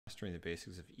Mastering the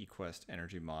basics of eQuest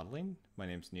energy modeling. My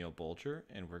name is Neil Bulger,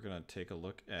 and we're going to take a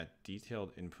look at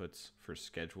detailed inputs for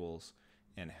schedules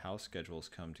and how schedules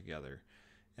come together.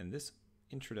 And this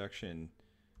introduction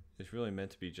is really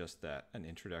meant to be just that, an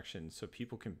introduction, so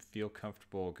people can feel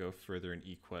comfortable, go further in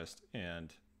eQuest,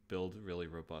 and build really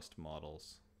robust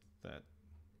models that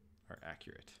are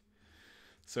accurate.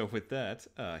 So with that,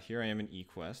 here I am in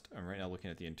eQuest. I'm right now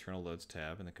looking at the internal loads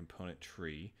tab and the component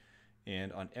tree.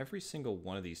 And on every single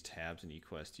one of these tabs in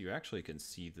eQuest, you actually can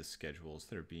see the schedules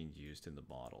that are being used in the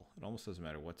model. It almost doesn't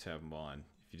matter what tab I'm on.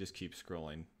 If you just keep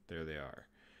scrolling, there they are.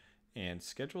 And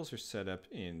schedules are set up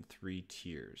in 3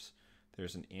 tiers.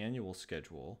 There's an annual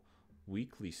schedule,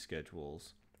 weekly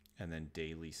schedules, and then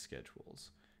daily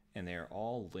schedules. And they are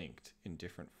all linked in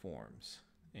different forms.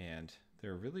 And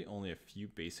there are really only a few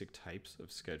basic types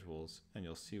of schedules, and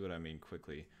you'll see what I mean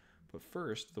quickly. But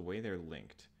first, the way they're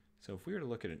linked. So if we were to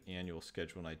look at an annual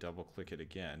schedule and I double click it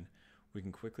again, we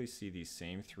can quickly see these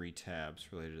same 3 tabs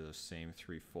related to those same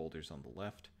 3 folders on the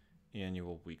left: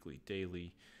 annual, weekly,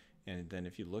 daily. And then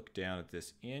if you look down at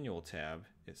this annual tab,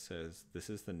 it says this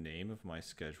is the name of my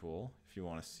schedule. If you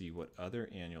want to see what other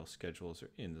annual schedules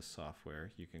are in the software,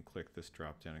 you can click this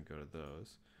drop down and go to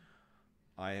those.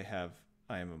 I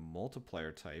am a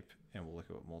multiplier type, and we'll look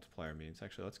at what multiplier means.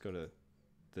 Actually, let's go to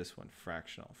this one,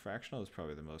 fractional. Fractional is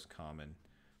probably the most common,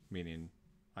 meaning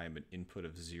I am an input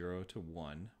of 0 to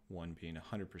 1, 1 being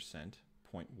 100%,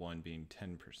 0.1 being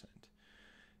 10%.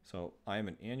 So I am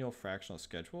an annual fractional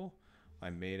schedule.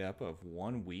 I'm made up of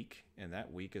 1 week, and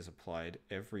that week is applied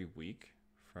every week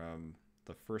from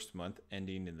the first month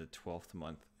ending in the 12th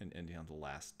month and ending on the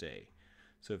last day.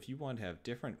 So if you want to have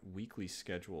different weekly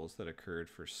schedules that occurred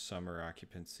for summer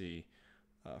occupancy,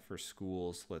 for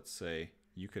schools, let's say,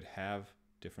 you could have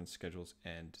different schedules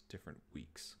and different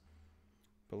weeks.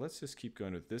 But let's just keep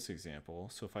going with this example.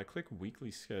 So if I click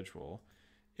weekly schedule,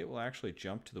 it will actually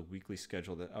jump to the weekly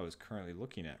schedule that I was currently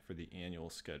looking at for the annual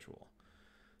schedule.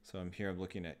 So I'm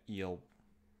looking at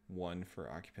EL1 for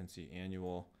occupancy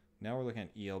annual. Now we're looking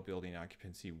at EL building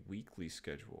occupancy weekly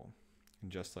schedule.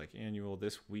 And just like annual,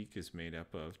 this week is made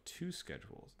up of 2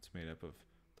 schedules. It's made up of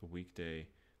the weekday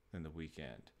and the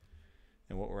weekend.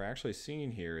 And what we're actually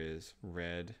seeing here is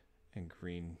red and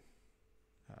green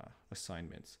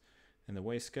assignments. And the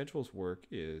way schedules work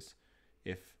is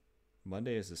if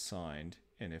Monday is assigned,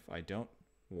 and if I don't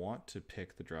want to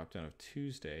pick the dropdown of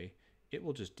Tuesday, it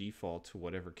will just default to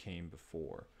whatever came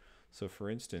before. So for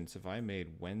instance, if I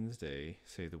made Wednesday,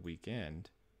 say the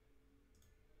weekend,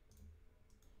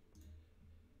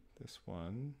 this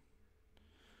one,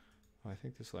 I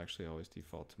think this will actually always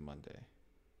default to Monday.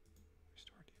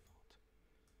 Restore default.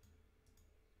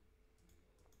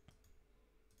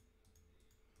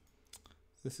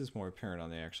 This is more apparent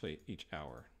on each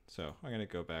hour. So I'm going to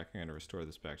go back, I'm going to restore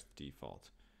this back to the default.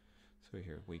 So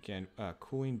here, weekend,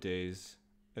 cooling days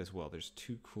as well. There's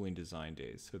 2 cooling design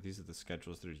days. So these are the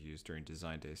schedules that are used during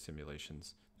design day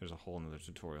simulations. There's a whole another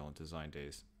tutorial on design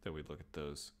days that we look at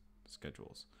those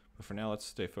schedules. But for now, let's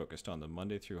stay focused on the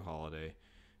Monday through holiday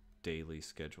daily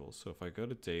schedules. So if I go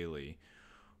to daily,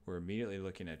 we're immediately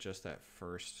looking at just that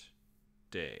first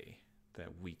day,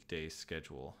 that weekday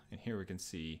schedule. And here we can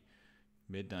see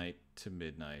midnight to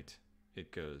midnight,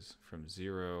 it goes from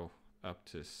 0 up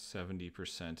to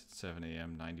 70% at 7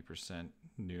 a.m., 90%,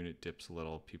 noon it dips a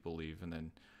little, people leave, and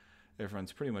then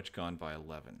everyone's pretty much gone by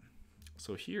 11.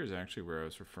 So here's actually where I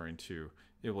was referring to,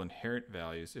 it will inherit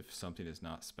values if something is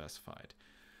not specified.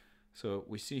 So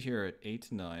we see here at 8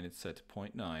 to 9, it's set to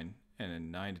 0.9, and in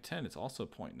 9 to 10, it's also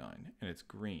 0.9, and it's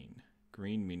green.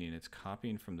 Green meaning it's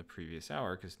copying from the previous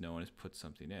hour because no one has put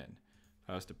something in. If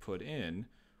I was to put in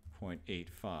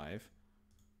 0.85,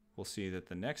 we'll see that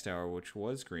the next hour, which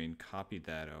was green, copied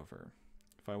that over.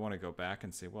 If I want to go back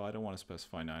and say, well, I don't want to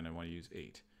specify 9, I want to use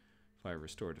 8. If I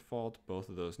restore default, both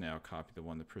of those now copy the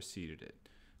one that preceded it.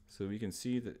 So we can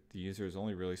see that the user has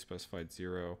only really specified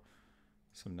 0,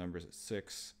 some numbers at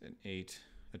 6 and 8,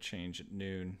 a change at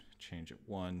noon, a change at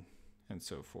 1, and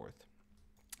so forth.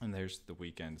 And there's the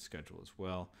weekend schedule as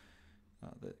well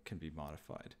that can be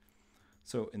modified.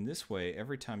 So in this way,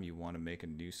 every time you want to make a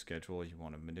new schedule, you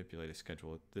want to manipulate a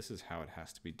schedule, this is how it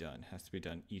has to be done. It has to be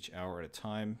done each hour at a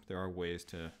time. There are ways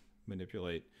to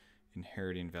manipulate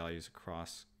inheriting values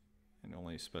across and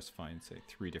only specifying, say,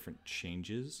 3 different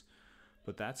changes.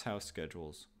 But that's how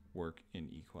schedules work in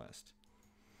eQuest.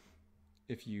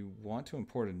 If you want to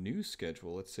import a new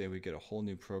schedule, let's say we get a whole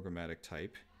new programmatic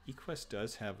type, eQuest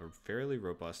does have a fairly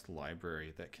robust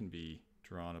library that can be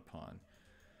drawn upon.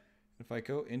 If I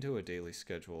go into a daily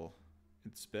schedule,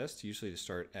 it's best usually to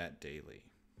start at daily.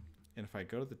 And if I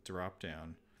go to the drop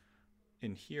down,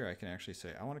 in here, I can actually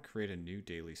say, I want to create a new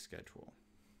daily schedule.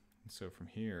 And so from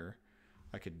here,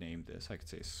 I could name this. I could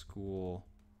say school-oc.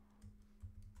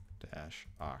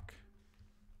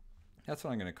 That's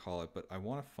what I'm going to call it, but I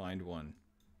want to find one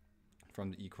from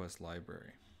the eQuest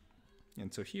library.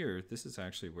 And so here, this is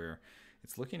actually where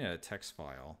it's looking at a text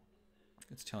file.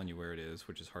 It's telling you where it is,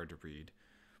 which is hard to read.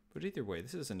 But either way,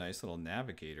 this is a nice little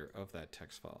navigator of that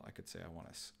text file. I could say I want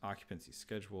an occupancy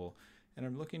schedule, and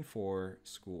I'm looking for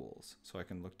schools. So I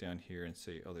can look down here and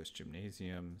say, oh, there's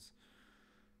gymnasiums.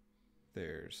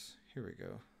 There's, here we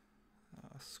go,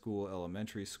 school,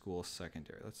 elementary school,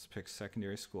 secondary. Let's pick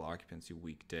secondary school occupancy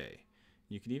weekday.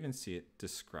 You can even see it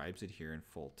describes it here in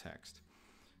full text.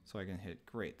 So I can hit,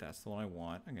 great, that's the one I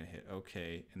want. I'm going to hit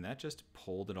OK, and that just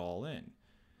pulled it all in.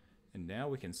 And now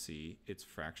we can see its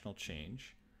fractional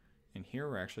change. And here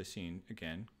we're actually seeing,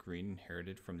 again, green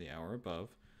inherited from the hour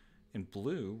above, and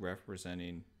blue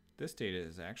representing this data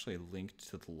is actually linked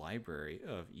to the library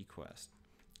of eQuest.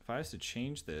 If I was to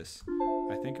change this,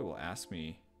 I think it will ask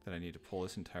me that I need to pull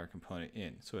this entire component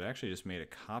in. So it actually just made a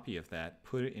copy of that,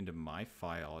 put it into my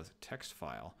file as a text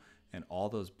file, and all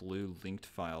those blue linked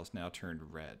files now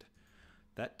turned red.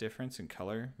 That difference in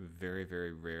color, very,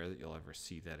 very rare that you'll ever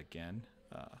see that again,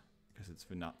 because it's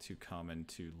not too common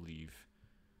to leave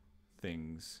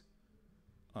things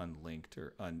unlinked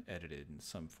or unedited in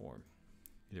some form.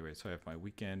 Either way, so I have my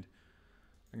weekend.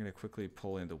 I'm going to quickly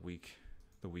pull in the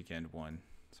weekend one.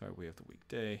 Sorry, we have the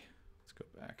weekday. Let's go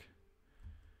back.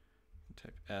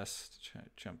 Type S to try to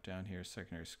jump down here,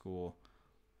 secondary school.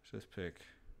 Let's just pick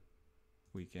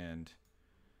weekend.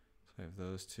 So I have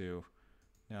those two.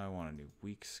 Now I want a new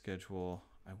week schedule.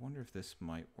 I wonder if this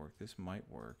might work. This might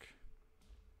work.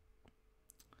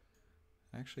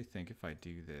 I actually think if I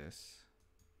do this,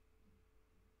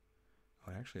 I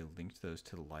would actually link those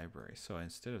to the library. So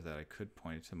instead of that, I could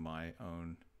point it to my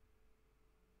own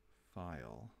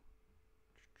file.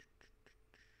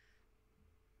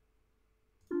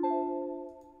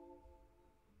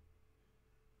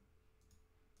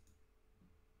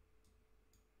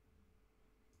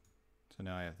 So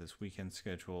now I have this weekend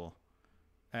schedule.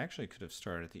 I actually could have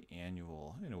started at the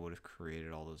annual and it would have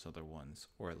created all those other ones,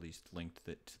 or at least linked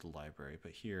it to the library.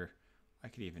 But here, I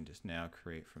could even just now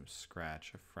create from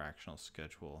scratch a fractional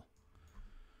schedule.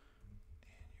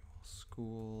 Annual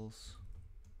schools,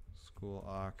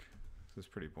 school-oc. This is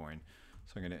pretty boring.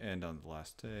 So I'm going to end on the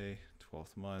last day,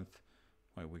 12th month.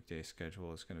 My weekday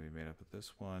schedule is going to be made up of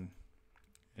this one.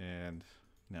 And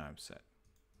now I'm set.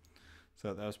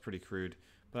 So that was pretty crude.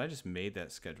 But I just made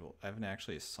that schedule. I haven't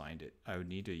actually assigned it. I would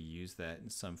need to use that in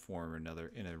some form or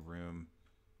another in a room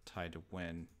tied to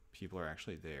when people are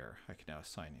actually there. I can now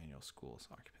assign annual schools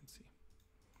occupancy.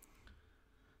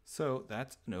 So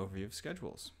that's an overview of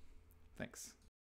schedules. Thanks.